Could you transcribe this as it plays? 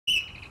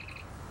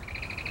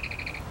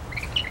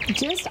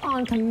Just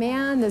on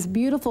command, this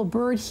beautiful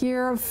bird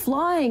here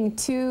flying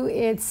to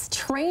its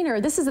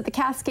trainer. This is at the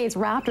Cascade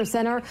Raptor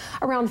Center.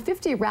 Around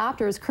 50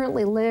 raptors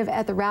currently live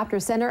at the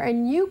Raptor Center,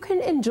 and you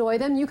can enjoy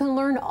them. You can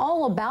learn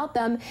all about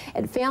them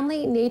at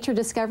Family Nature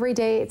Discovery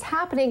Day. It's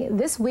happening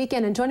this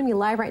weekend, and joining me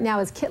live right now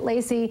is Kit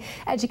Lacey,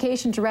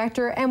 Education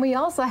Director, and we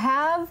also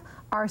have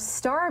our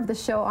star of the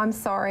show,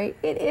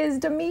 it is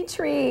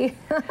Dimitri.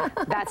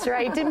 That's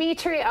right,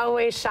 Dimitri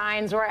always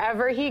shines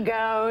wherever he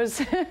goes.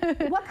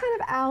 What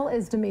kind of owl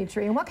is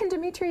Dimitri, and what can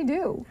Dimitri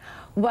do?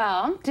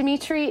 Well,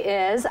 Dimitri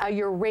is a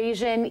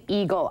Eurasian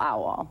eagle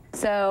owl.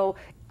 So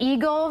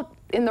eagle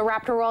in the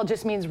raptor world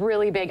just means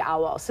really big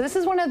owl. So this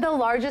is one of the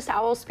largest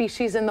owl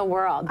species in the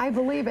world. I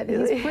believe it.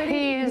 He's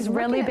pretty. He's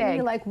really big.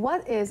 Me like,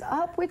 what is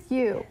up with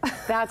you?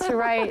 That's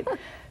right.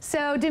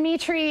 So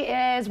Dimitri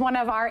is one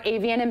of our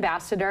avian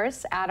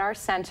ambassadors at our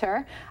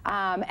center.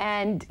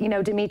 And, you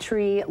know,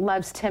 Dimitri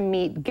loves to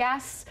meet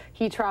guests.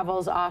 He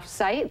travels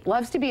off-site,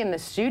 loves to be in the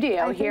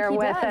studio here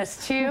with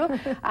us, too.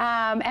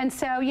 And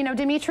so, you know,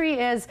 Dimitri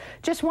is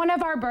just one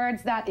of our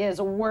birds that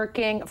is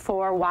working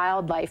for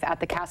wildlife at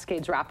the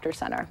Cascade Raptor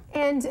Center.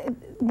 And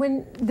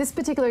when this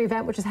particular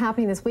event, which is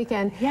happening this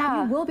weekend,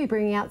 you will be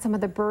bringing out some of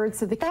the birds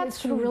so the kids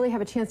can really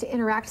have a chance to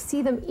interact,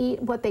 see them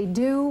eat, what they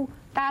do.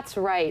 That's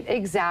right,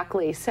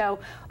 exactly. So,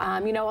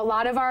 you know, a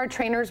lot of our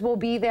trainers will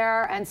be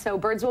there, and so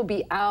birds will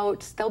be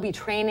out. There'll be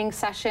training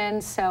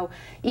sessions. So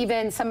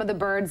even some of the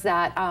birds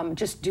that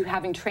just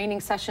having training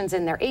sessions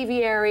in their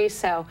aviary.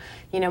 So,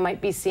 you know,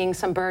 might be seeing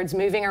some birds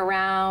moving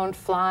around,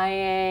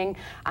 flying,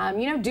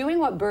 you know, doing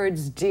what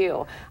birds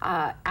do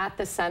at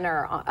the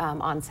center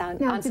on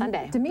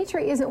Sunday.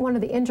 Dimitri isn't one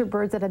of the injured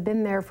birds that have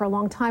been there for a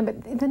long time,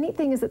 but the neat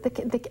thing is that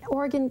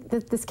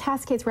this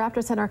Cascades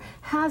Raptor Center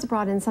has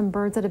brought in some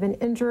birds that have been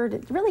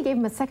injured. It really gave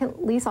them a second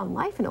lease on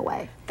life in a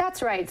way.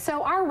 That's right.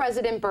 So our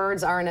resident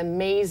birds are an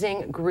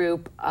amazing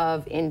group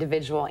of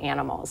individual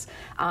animals.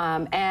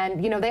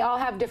 And, you know, they all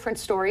have different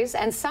stories.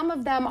 And some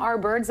of them are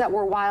birds that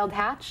were wild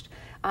hatched,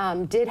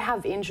 did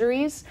have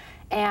injuries,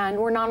 and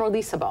were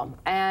non-releasable.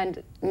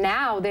 And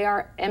now they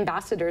are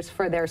ambassadors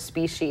for their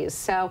species.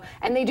 So,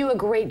 and they do a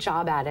great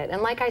job at it.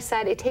 And like I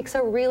said, it takes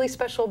a really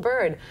special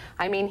bird.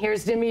 I mean,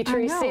 here's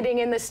Dimitri sitting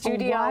in the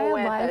studio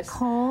with us.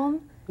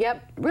 Calm.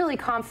 Yep, really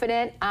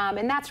confident,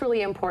 and that's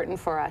really important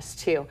for us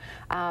too,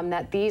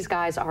 that these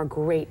guys are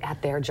great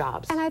at their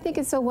jobs. And I think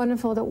it's so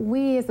wonderful that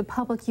we as the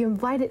public,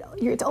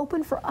 it's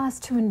open for us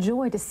to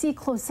enjoy, to see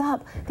close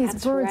up these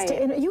birds.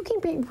 Right. You can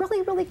be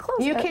really, really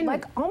close. You can,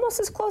 like almost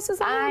as close as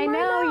I am right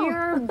now.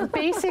 You're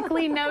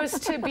basically nose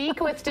to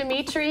beak with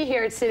Dimitri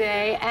here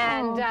today,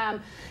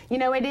 and you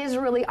know, it is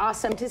really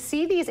awesome to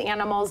see these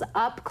animals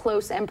up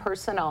close and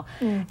personal.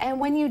 And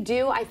when you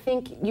do, I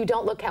think you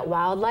don't look at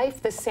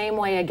wildlife the same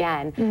way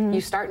again.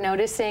 You start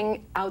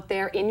noticing out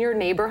there in your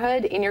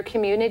neighborhood, in your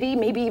community,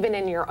 maybe even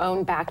in your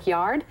own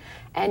backyard,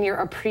 and your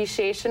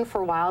appreciation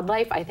for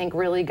wildlife, I think,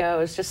 really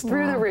goes just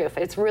through the roof.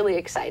 It's really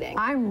exciting.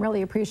 I'm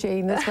really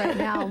appreciating this right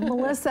now.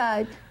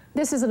 Melissa,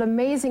 this is an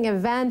amazing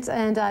event,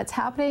 and it's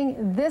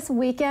happening this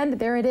weekend.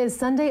 There it is,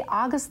 Sunday,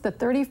 August the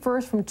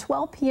 31st from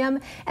 12 p.m.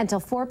 until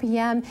 4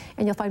 p.m.,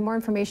 and you'll find more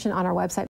information on our website.